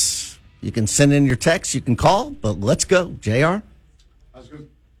You can send in your text. You can call. But let's go, JR.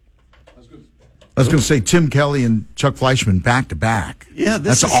 I was going to say Tim Kelly and Chuck Fleischman back to back. Yeah,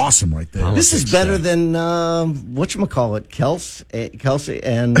 that's awesome right there. This is better than whatchamacallit, Kelsey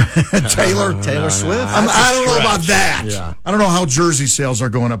and Taylor Swift. I don't know about that. Yeah. I don't know how jersey sales are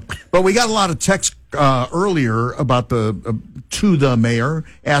going up, but we got a lot of texts earlier about to the mayor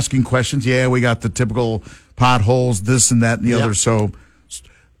asking questions. Yeah, we got the typical potholes, this and that and the other. So,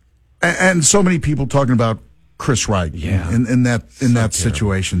 and so many people talking about Chris Wright in that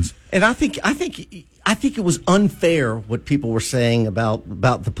situations. And I think it was unfair what people were saying about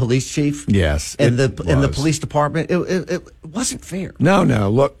the police chief. Yes, and the police department. It wasn't fair. No.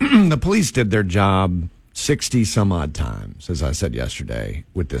 Look, the police did their job 60 some odd times, as I said yesterday,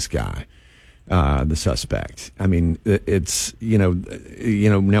 with this guy, the suspect. I mean, it's now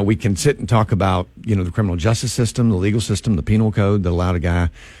we can sit and talk about the criminal justice system, the legal system, the penal code that allowed a guy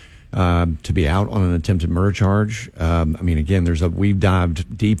to be out on an attempted murder charge. I mean, again, we've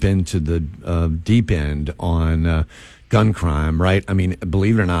dived deep into the deep end on gun crime, right? I mean,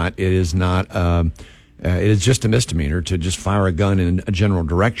 believe it or not, it is not. It is just a misdemeanor to just fire a gun in a general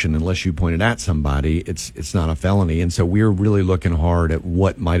direction unless you point it at somebody. It's not a felony, and so we're really looking hard at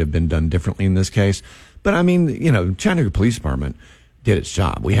what might have been done differently in this case. But I mean, Chattanooga Police Department did its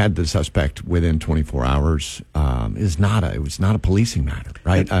job. We had the suspect within 24 hours. It was not a policing matter,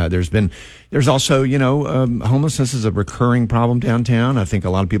 right? There's also, homelessness is a recurring problem downtown. I think a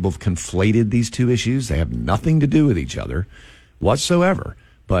lot of people have conflated these two issues. They have nothing to do with each other whatsoever.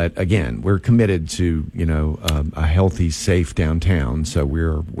 But again, we're committed to, a healthy, safe downtown. So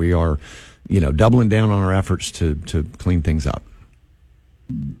we are, doubling down on our efforts to clean things up.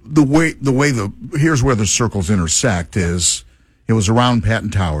 Here's where the circles intersect is. It was around Patton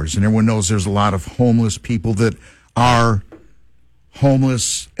Towers, and everyone knows there's a lot of homeless people that are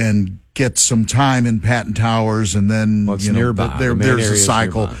homeless and get some time in Patton Towers, and then nearby. There's a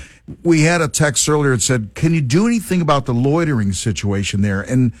cycle. Nearby. We had a text earlier that said, "Can you do anything about the loitering situation there?"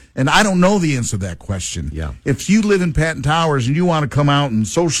 And I don't know the answer to that question. Yeah. If you live in Patton Towers and you want to come out and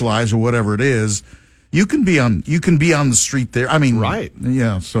socialize or whatever it is, you can be on the street there. I mean, right?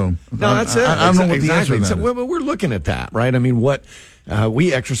 Yeah. So no, that's it. I don't know what the answer to that is. We're looking at that, right? I mean, what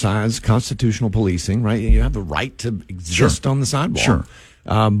we exercise constitutional policing, right? You have the right to exist on the sidewalk. Sure.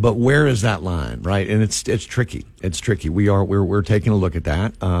 But where is that line, right? And it's tricky. It's tricky. We're taking a look at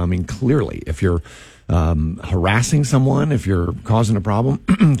that. I mean, clearly, if you're harassing someone, if you're causing a problem,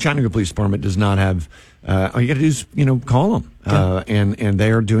 Chattanooga Police Department does not have. All you got to do is, call them, and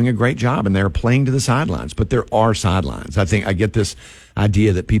they are doing a great job, and they're playing to the sidelines. But there are sidelines. I think I get this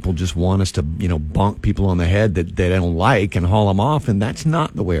idea that people just want us to, bonk people on the head that they don't like and haul them off, and that's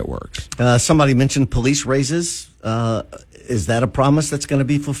not the way it works. Somebody mentioned police raises. Is that a promise that's going to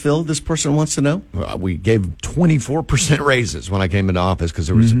be fulfilled? This person wants to know. We gave 24% raises when I came into office because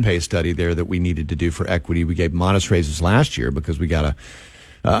there was a pay study there that we needed to do for equity. We gave modest raises last year because we got a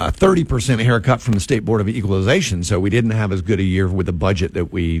 30% haircut from the State Board of Equalization, so we didn't have as good a year with the budget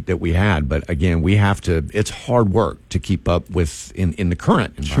that we had. But again, we have to. It's hard work to keep up with in the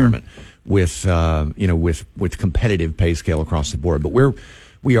current environment with with competitive pay scale across the board. But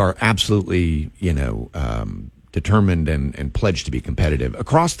we are absolutely determined and pledged to be competitive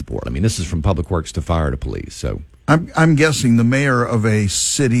across the board. I mean, this is from public works to fire to police. So I'm guessing the mayor of a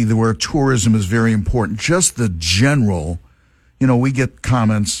city where tourism is very important, just the general. We get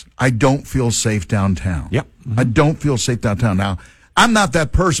comments, I don't feel safe downtown. Yep. Mm-hmm. I don't feel safe downtown. Now, I'm not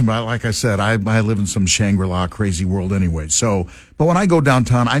that person, but like I said, I live in some Shangri-La crazy world anyway. So, but when I go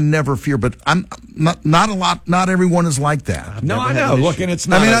downtown, I never fear, but I'm not everyone is like that. No, I know. Look, and it's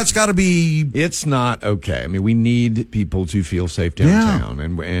not. I mean, that's got to be. It's not okay. I mean, we need people to feel safe downtown.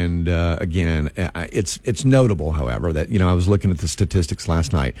 Yeah. And again, it's notable, however, that, I was looking at the statistics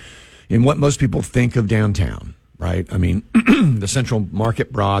last night and what most people think of downtown. Right. I mean, the Central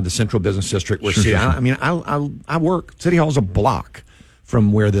Market Broad, the Central Business District. I work. City Hall's a block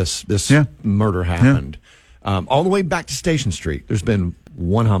from where this murder happened. All the way back to Station Street. There's been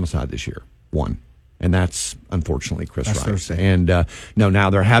one homicide this year. One. And that's unfortunately Chris Wright. And now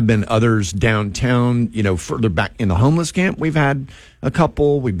there have been others downtown, further back in the homeless camp. We've had a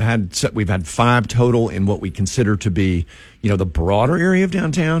couple. We've had 5 total in what we consider to be, the broader area of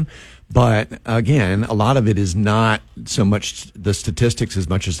downtown. But again, a lot of it is not so much the statistics as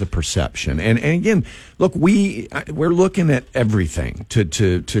much as the perception. And again, look, we're looking at everything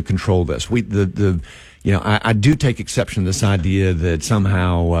to control this. I do take exception to this idea that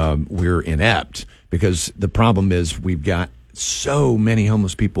somehow we're inept, because the problem is we've got so many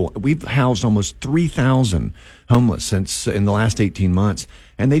homeless people. We've housed almost 3,000 homeless since in the last 18 months.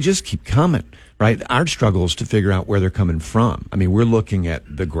 and they just keep coming. Right, our struggle is to figure out where they're coming from. I mean, we're looking at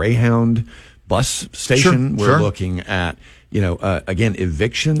the Greyhound bus station. Sure, we're looking at, again,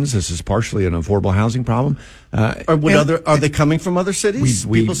 evictions. This is partially an affordable housing problem. Are they coming from other cities?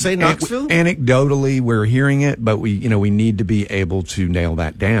 People say Knoxville? Anecdotally, we're hearing it, but we need to be able to nail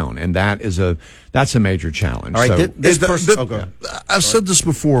that down, and that's a major challenge. All right, I've said this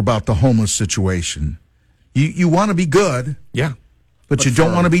before about the homeless situation. You want to be good, yeah, but you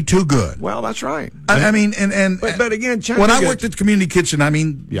don't want to be too good. Well, that's right. I mean, but again, when I worked at the community kitchen, I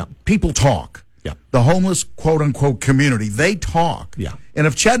mean, people talk. Yeah. The homeless, quote unquote, community, they talk. Yeah. And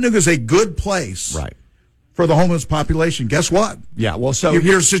if Chattanooga's a good place, right, for the homeless population, guess what? Yeah, well, so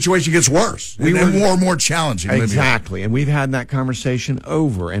your situation gets worse and more and more challenging. Exactly, and we've had that conversation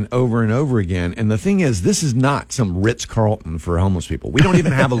over and over and over again. And the thing is, this is not some Ritz-Carlton for homeless people. We don't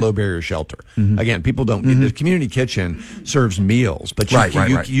even have a low-barrier shelter. Again, people don't. The community kitchen serves meals, but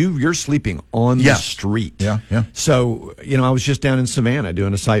you're sleeping on the street. Yeah. So, I was just down in Savannah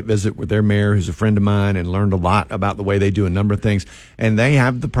doing a site visit with their mayor, who's a friend of mine, and learned a lot about the way they do a number of things. And they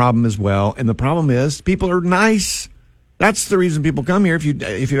have the problem as well. And the problem is, people are nice. That's the reason people come here.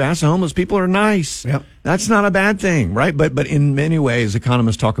 If you ask the homeless, people are nice. Yep. That's not a bad thing, right? But in many ways,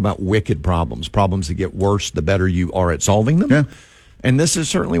 economists talk about wicked problems that get worse the better you are at solving them. Yeah. And this is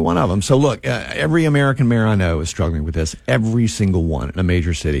certainly one of them. So look, every American mayor I know is struggling with this. Every single one in a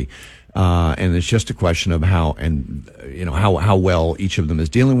major city. And it's just a question of how well each of them is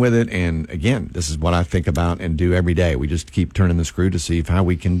dealing with it. And again, this is what I think about and do every day. We just keep turning the screw to see how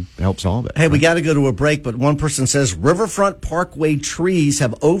we can help solve it. Hey, we got to go to a break, but one person says Riverfront Parkway trees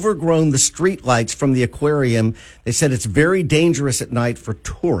have overgrown the street lights from the aquarium. They said it's very dangerous at night for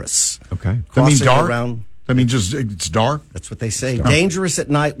tourists. Okay. That means Crossing dark? around. I mean, just it's dark? That's what they say. Dangerous at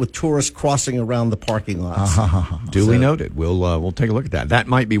night with tourists crossing around the parking lots. Duly noted. We'll take a look at that. That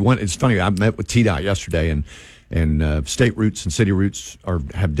might be one. It's funny. I met with TDOT yesterday, and state routes and city routes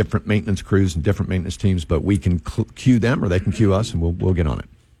have different maintenance crews and different maintenance teams, but we can queue them or they can queue us, and we'll get on it.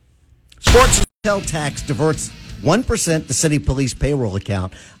 Sports hotel tax diverts 1% to city police payroll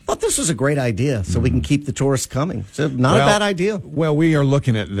account. I thought this was a great idea, so we can keep the tourists coming. So not a bad idea. Well, we are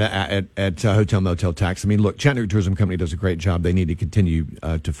looking at hotel motel tax. I mean, look, Chattanooga Tourism Company does a great job. They need to continue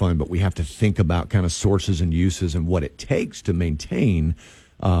to fund, but we have to think about kind of sources and uses and what it takes to maintain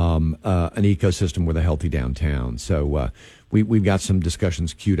an ecosystem with a healthy downtown. So we've got some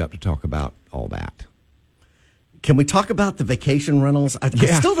discussions queued up to talk about all that. Can we talk about the vacation rentals? I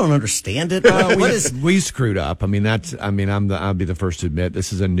still don't understand it. We screwed up. I mean, I'll be the first to admit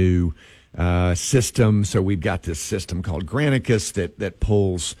this is a new system. So we've got this system called Granicus that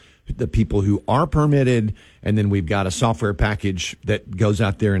pulls the people who are permitted, and then we've got a software package that goes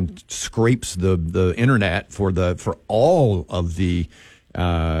out there and scrapes the internet for all of the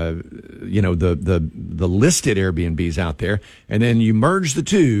the listed Airbnbs out there, and then you merge the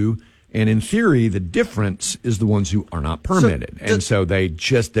two. And in theory, the difference is the ones who are not permitted. So it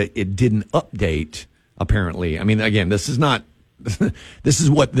didn't update, apparently. I mean, again, this is not, this is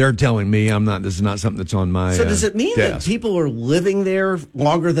what they're telling me. This is not something that's on my So does it mean desk. that people are living there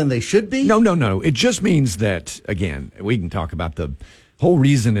longer than they should be? No. It just means that, again, we can talk about the whole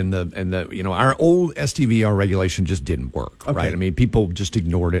reason our old STVR regulation just didn't work, right? I mean, people just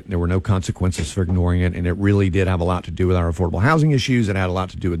ignored it, and there were no consequences for ignoring it, and it really did have a lot to do with our affordable housing issues. It had a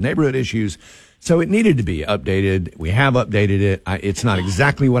lot to do with neighborhood issues. So it needed to be updated. We have updated it. It's not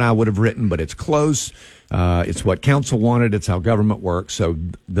exactly what I would have written, but it's close. It's what council wanted. It's how government works.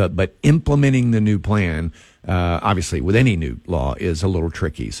 But implementing the new plan, obviously, with any new law, is a little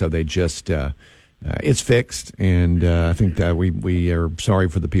tricky. So they just... it's fixed, and I think that we are sorry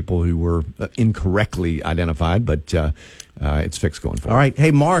for the people who were incorrectly identified, but it's fixed going forward. All right.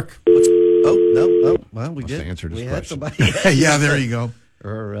 Hey, Mark. No. Well, we did. Answered his we had question. somebody. Yeah, there you go.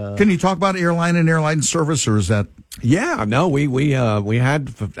 Can you talk about airline service, or is that? Yeah, no, we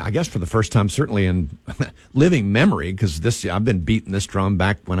had, I guess for the first time, certainly in living memory, because I've been beating this drum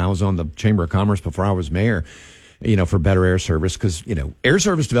back when I was on the Chamber of Commerce before I was mayor. For better air service, because, air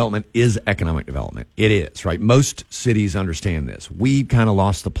service development is economic development. It is, right? Most cities understand this. We kind of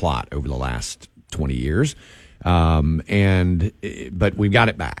lost the plot over the last 20 years. But we've got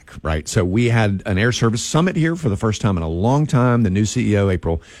it back, right? So we had an air service summit here for the first time in a long time. The new CEO,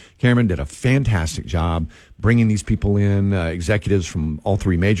 April Cameron, did a fantastic job bringing these people in, executives from all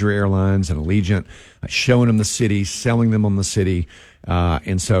three major airlines and Allegiant, showing them the city, selling them on the city.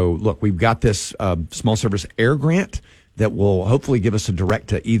 And so, look, we've got this small service air grant that will hopefully give us a direct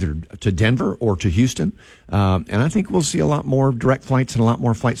to either to Denver or to Houston. And I think we'll see a lot more direct flights and a lot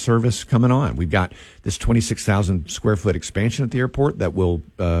more flight service coming on. We've got this 26,000 square foot expansion at the airport that will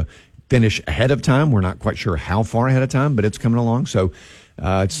finish ahead of time. We're not quite sure how far ahead of time, but it's coming along. So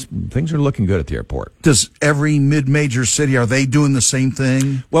things are looking good at the airport. Does every mid-major city, are they doing the same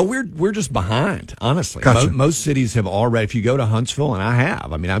thing? Well, we're just behind, honestly. Gotcha. Most cities have already, if you go to Huntsville, and I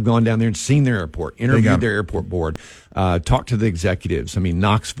have, I mean, I've gone down there and seen their airport, interviewed their airport board, talked to the executives. I mean,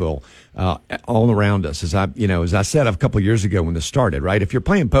 Knoxville, all around us. As I said a couple of years ago when this started, right? If you're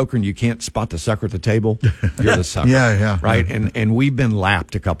playing poker and you can't spot the sucker at the table, you're the sucker. Yeah. Right? And we've been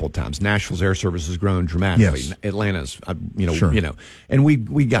lapped a couple of times. Nashville's air service has grown dramatically. Yes. Atlanta's, Sure. And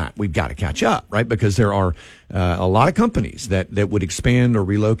we've got to catch up, right? Because there are a lot of companies that would expand or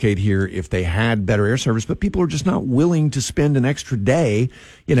relocate here if they had better air service, but people are just not willing to spend an extra day.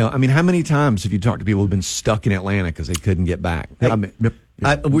 I mean, how many times have you talked to people who've been stuck in Atlanta because they couldn't get back?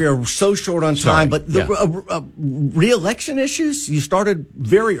 We are so short on time, but the re-election issues, you started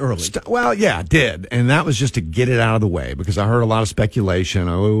very early. Well, yeah, I did. And that was just to get it out of the way because I heard a lot of speculation.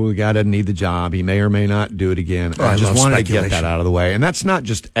 Oh, the guy doesn't need the job. He may or may not do it again. I just wanted to get that out of the way. And that's not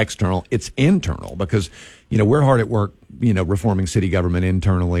just external, it's internal because, we're hard at work, reforming city government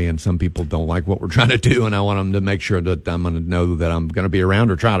internally, and some people don't like what we're trying to do, and I want them to make sure that I'm going to know that I'm going to be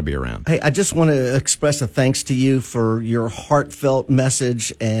around or try to be around. Hey, I just want to express a thanks to you for your heartfelt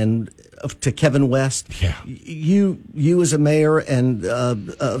message and to Kevin West. Yeah. You as a mayor and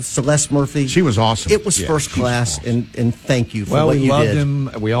Celeste Murphy. She was awesome. It was first class, awesome. and thank you for well, what you did. Well, we loved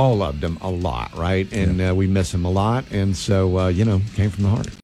him. We all loved him a lot, right? And we miss him a lot. And so, came from the heart.